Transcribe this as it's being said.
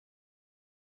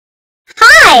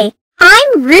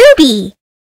I'm Ruby.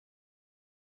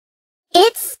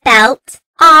 It's spelt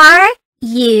R-U-B-Y.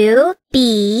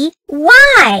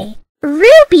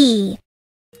 Ruby.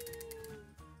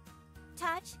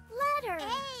 Touch letter A.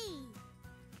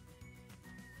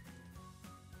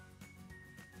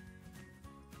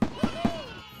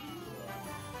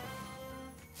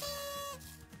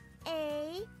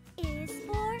 A is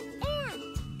for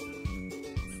ant.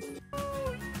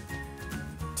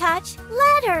 Touch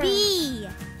letter B.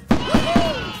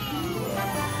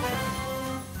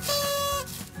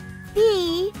 B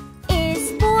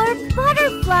is for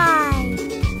butterfly.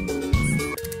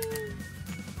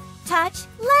 Touch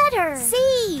letter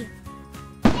C.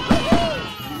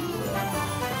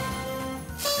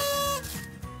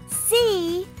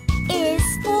 C is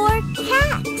for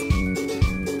cat.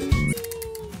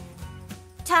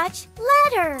 Touch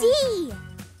letter D.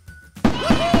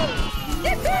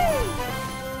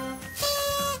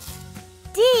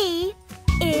 D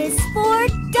is for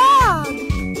dog.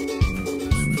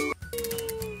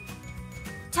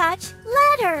 Touch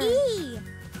letter E.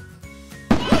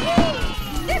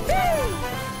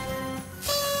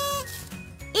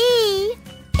 E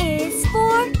is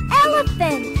for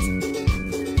elephant.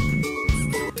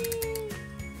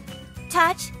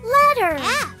 Touch letter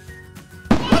F.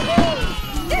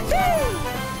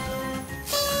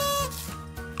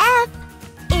 F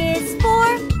is for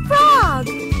frog.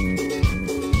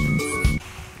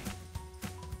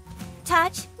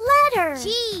 Touch letter G.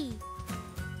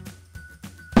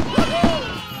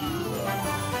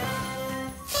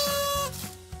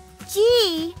 G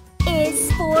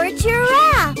is for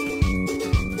giraffe.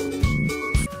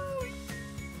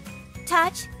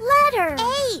 Touch letter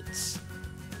H.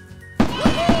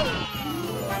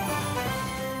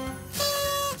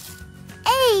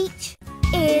 H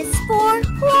is for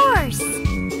horse.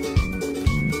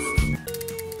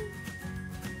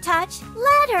 Touch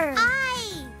letter I.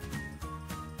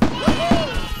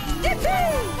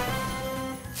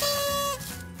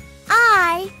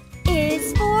 I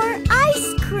is for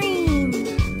ice cream.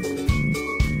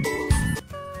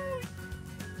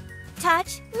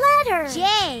 Touch letter J.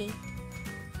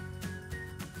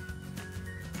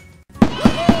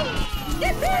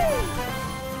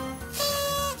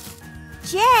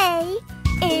 J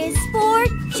is for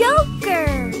joker.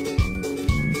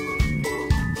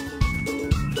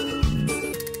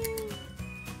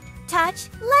 Touch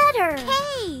letter K.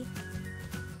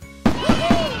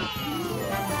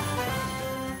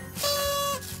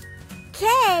 K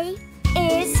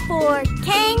is for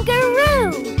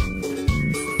kangaroo.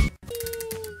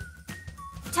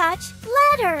 Touch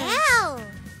letter L.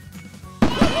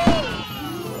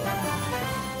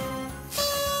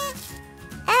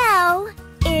 L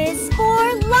is for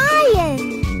lion.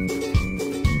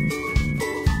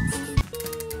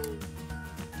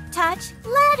 Touch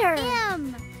letter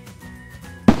M.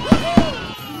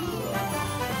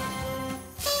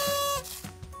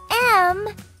 M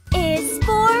is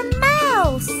for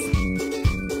mouse.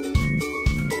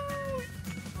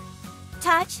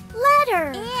 Touch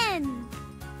letter N.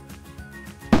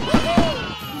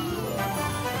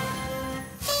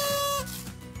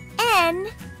 N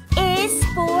is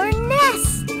for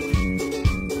nest.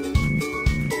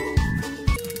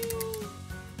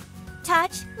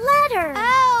 Touch letter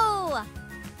O.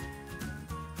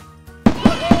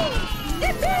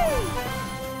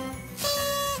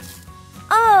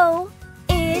 O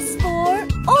is for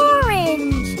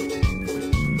orange.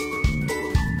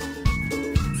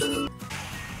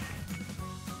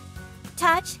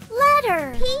 Touch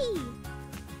letter P.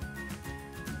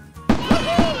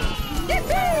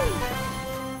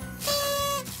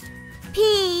 P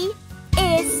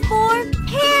is for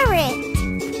parrot.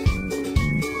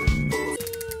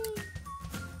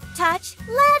 Touch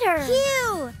letter Q.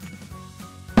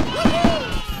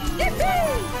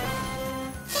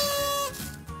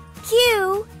 Q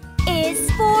is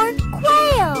for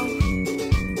quail.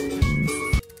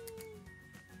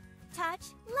 Touch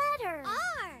letter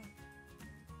R.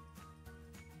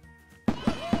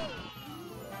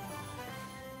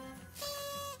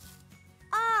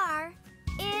 R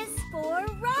is for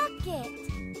rocket.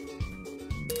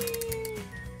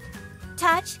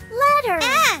 Touch letter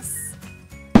S.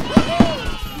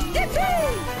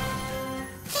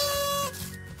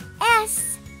 S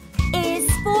is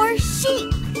for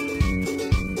sheep.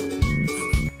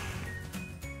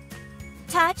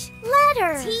 Touch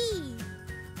letter T.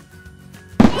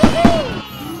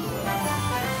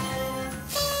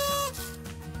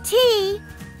 T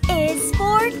is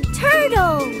for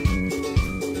turtle.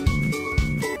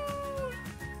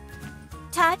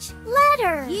 Touch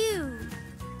letter U.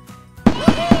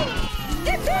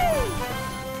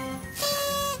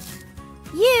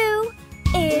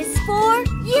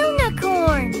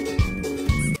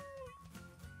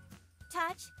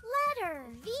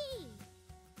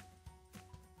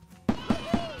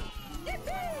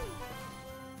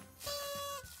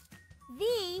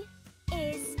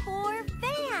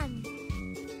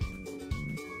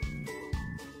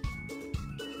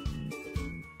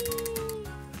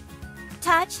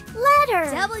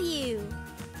 letter. W.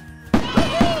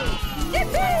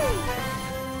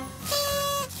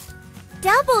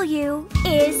 W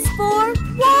is for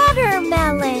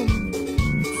watermelon.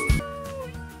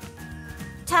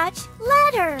 Touch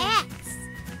letter. X.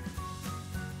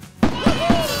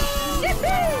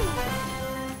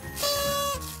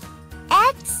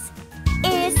 X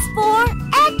is for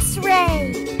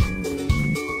X-ray.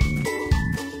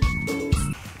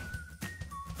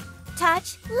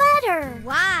 Touch letter.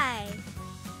 Y.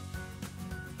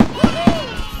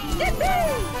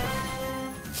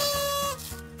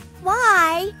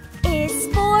 Y is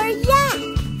for yak.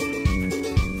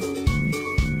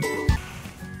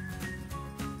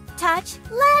 Touch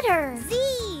letter. Z.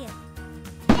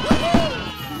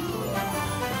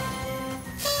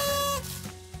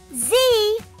 Z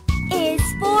is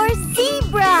for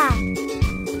zebra.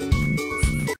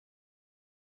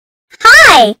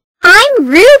 Hi, I'm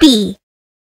Ruby.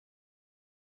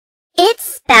 It's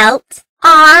spelt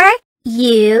R-U-B-Y.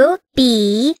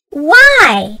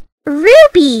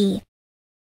 Ruby.